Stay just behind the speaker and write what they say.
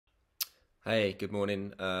Hey, good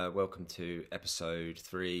morning. Welcome to episode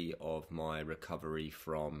 3 of my recovery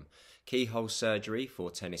from keyhole surgery for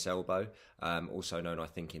tennis elbow, also known, I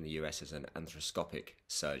think, in the US as an arthroscopic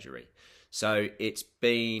surgery. So it's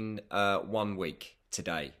been 1 week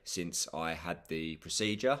today since I had the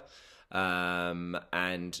procedure,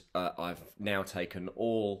 and I've now taken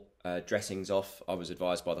all dressings off. I was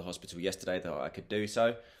advised by the hospital yesterday that I could do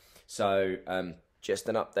so. So just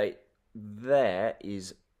an update, there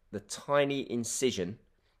is the tiny incision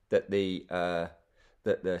that the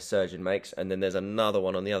surgeon makes, and then there's another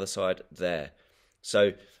one on the other side there.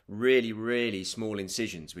 So really, really small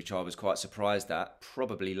incisions, which I was quite surprised at,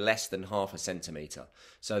 probably less than half a centimetre.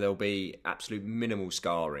 So there'll be absolute minimal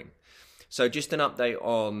scarring. So just an update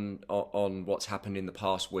on what's happened in the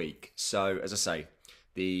past week. So as I say,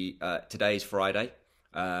 today's Friday.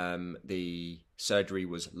 The surgery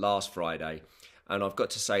was last Friday. And I've got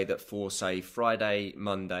to say that for, say, Friday,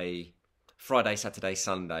 Saturday,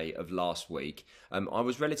 Sunday of last week, I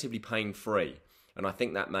was relatively pain-free. And I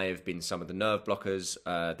think that may have been some of the nerve blockers,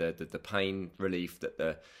 the pain relief that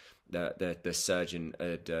the surgeon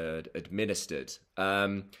had administered.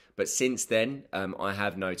 But since then, I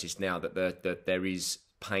have noticed now that there is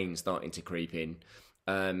pain starting to creep in.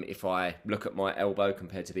 If I look at my elbow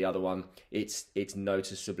compared to the other one, it's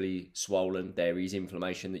noticeably swollen. There is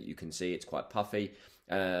inflammation that you can see. It's quite puffy.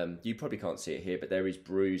 You probably can't see it here, but there is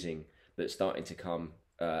bruising that's starting to come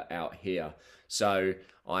out here. So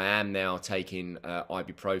I am now taking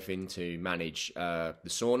ibuprofen to manage the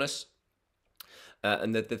soreness.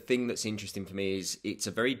 And the thing that's interesting for me is it's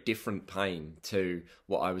a very different pain to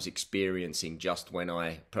what I was experiencing just when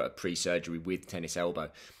I put a pre-surgery with tennis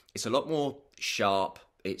elbow. It's a lot more sharp.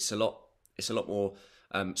 It's a lot more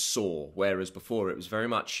sore. Whereas before it was very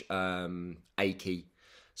much achy.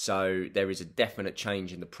 So there is a definite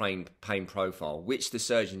change in the pain profile, which the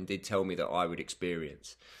surgeon did tell me that I would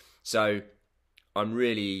experience. So I'm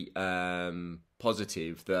really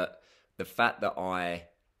positive that the fact that I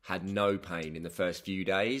had no pain in the first few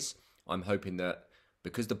days, I'm hoping that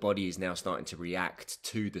because the body is now starting to react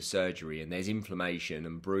to the surgery and there's inflammation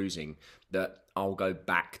and bruising, that I'll go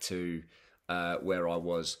back to where I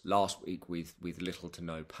was last week with little to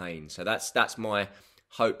no pain. So that's my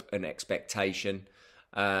hope and expectation.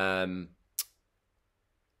 And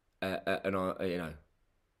I,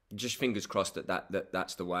 just fingers crossed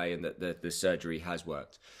that's the way, and that the surgery has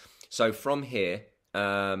worked. So from here,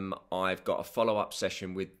 I've got a follow-up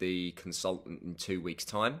session with the consultant in 2 weeks'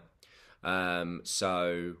 time.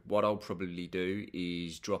 So what I'll probably do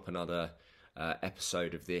is drop another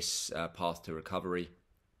episode of this Path to Recovery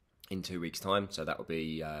in 2 weeks' time. So that will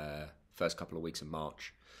be first couple of weeks of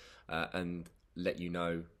March, and let you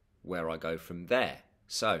know where I go from there.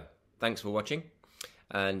 So thanks for watching,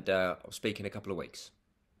 and I'll speak in a couple of weeks.